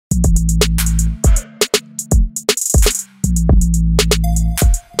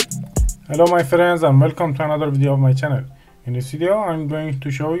Hello my friends and welcome to another video of my channel. In this video I'm going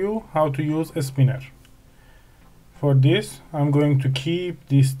to show you how to use a spinner. For this I'm going to keep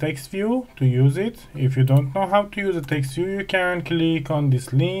this text view to use it. If you don't know how to use a text view, you can click on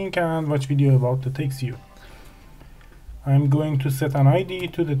this link and watch video about the text view. I'm going to set an ID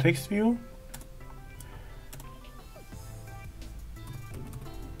to the text view.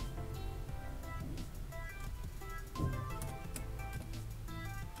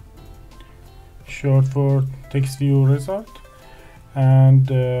 Short for text view result, and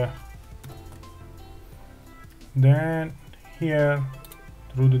then here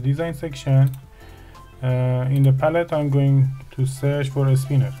through the design section in the palette I'm going to search for a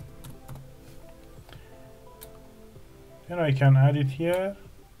spinner. Then I can add it here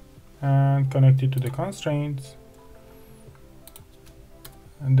and connect it to the constraints,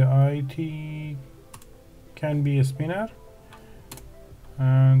 and the IT can be a spinner,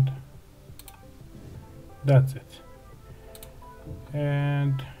 and that's it.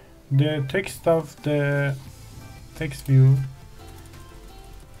 And the text of the text view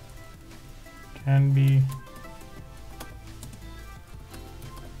can be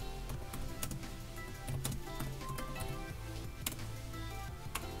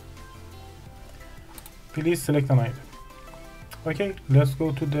please select an item. Okay, let's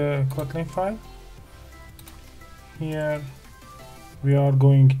go to the Kotlin file. Here we are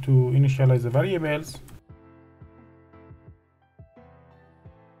going to initialize the variables.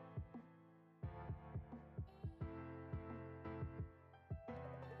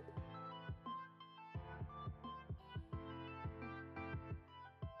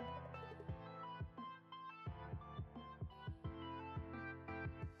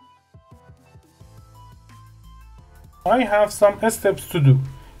 I have some steps to do.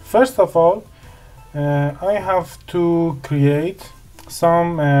 First of all, I have to create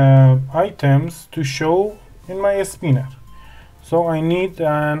some items to show in my spinner. So I need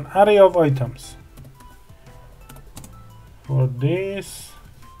an array of items. For this,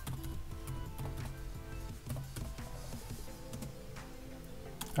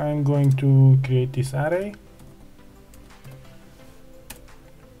 I'm going to create this array.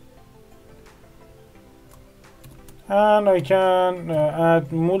 And I can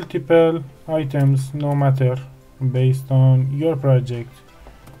add multiple items, no matter, based on your project.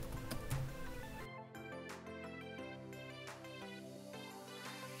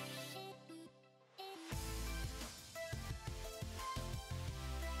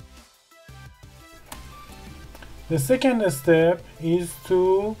 The second step is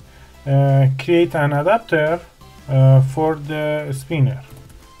to create an adapter for the spinner.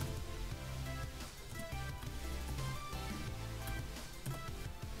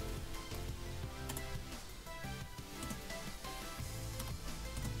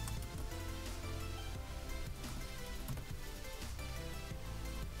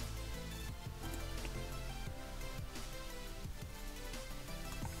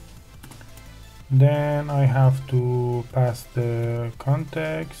 Then I have to pass the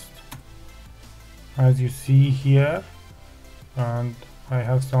context as you see here, and I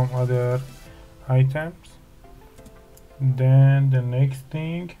have some other items. Then the next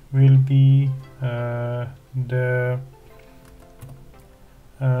thing will be the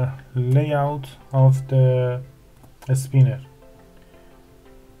layout of the spinner.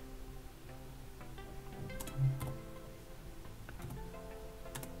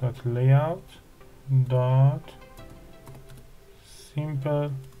 Layout dot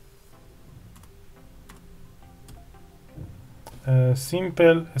simple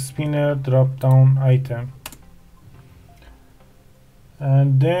simple spinner drop down item,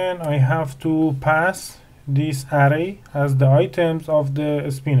 and then I have to pass this array as the items of the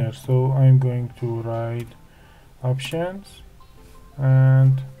spinner. So I'm going to write options,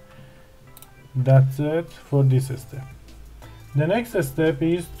 and that's it for this step. The next step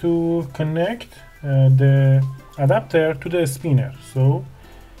is to connect the adapter to the spinner. So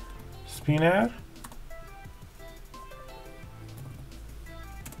spinner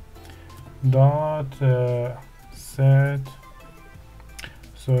dot set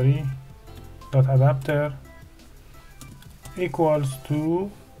dot adapter equals to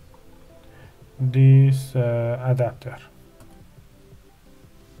this adapter.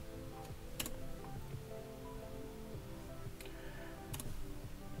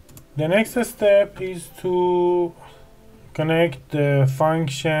 The next step is to connect the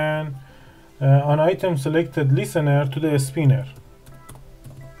function on item selected listener to the spinner.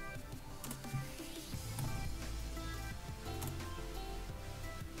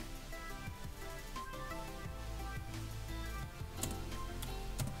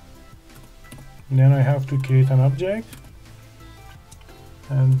 Then I have to create an object,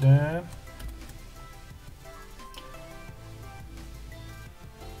 and then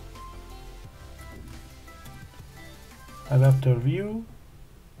adapter view,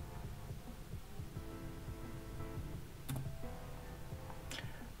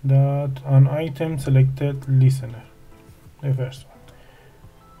 dot on item selected listener, the first one.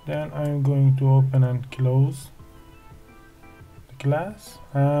 Then I'm going to open and close the class,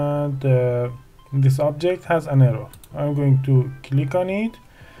 and this object has an error. I'm going to click on it,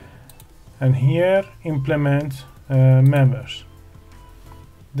 and here implement members.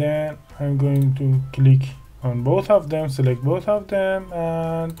 Then I'm going to click on both of them, select both of them,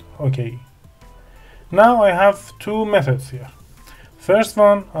 and OK. Now I have two methods here. First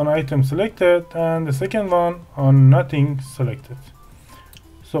one on item selected, and the second one on nothing selected.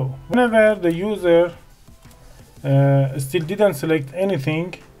 So whenever the user still didn't select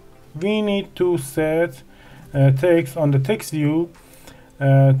anything, we need to set text on the text view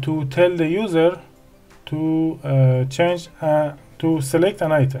to tell the user to change to select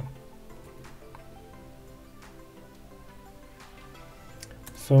an item.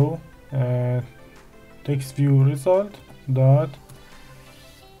 So text view result dot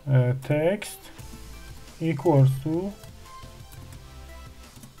text equals to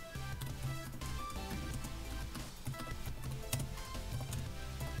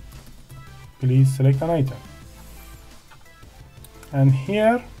please select an item. And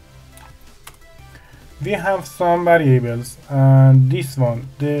here we have some variables, and this one,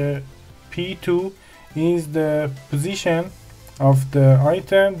 the P2, is the position of the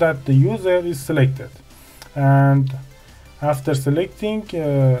item that the user is selected, and after selecting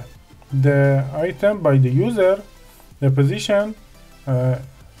the item by the user, the position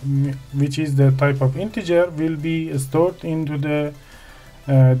which is the type of integer will be stored into the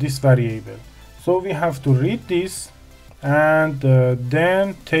this variable. So we have to read this and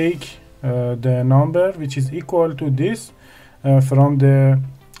then take the number which is equal to this from the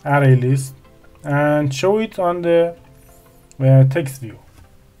array list and show it on the text view.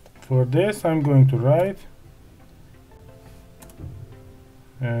 For this I'm going to write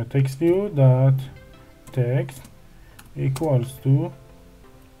text view dot text equals to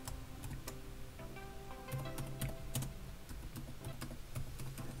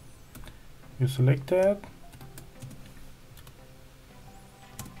you selected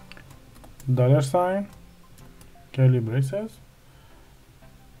 $, curly braces,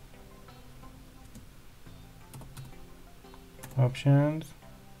 options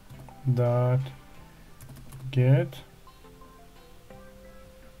dot get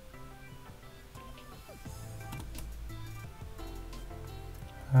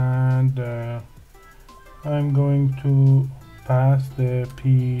and I'm going to pass the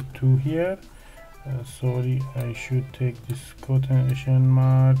P2 here. Sorry, I should take this quotation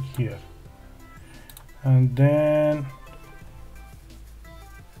mark here, and then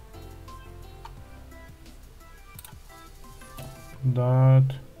dot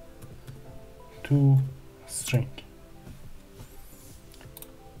to string.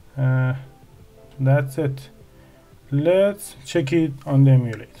 That's it. Let's check it on the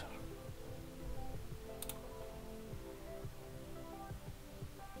emulator.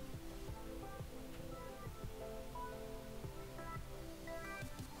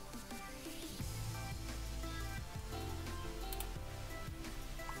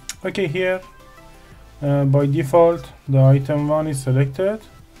 Okay, here by default the item 1 is selected,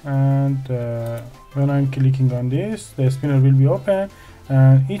 and when I'm clicking on this, the spinner will be open,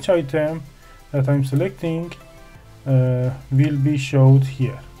 and each item that I'm selecting will be showed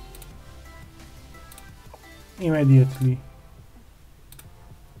here immediately,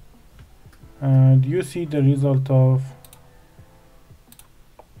 and you see the result of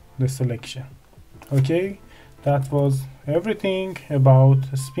the selection. Okay, that was everything about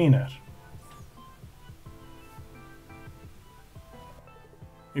spinner.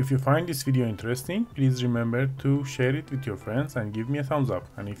 If you find this video interesting, please remember to share it with your friends and give me a thumbs up.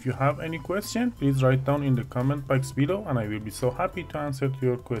 And if you have any question, please write down in the comment box below, and I will be so happy to answer to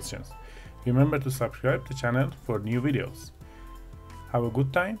your questions. Remember to subscribe to the channel for new videos. Have a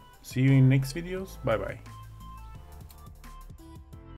good time. See you in next videos. Bye bye.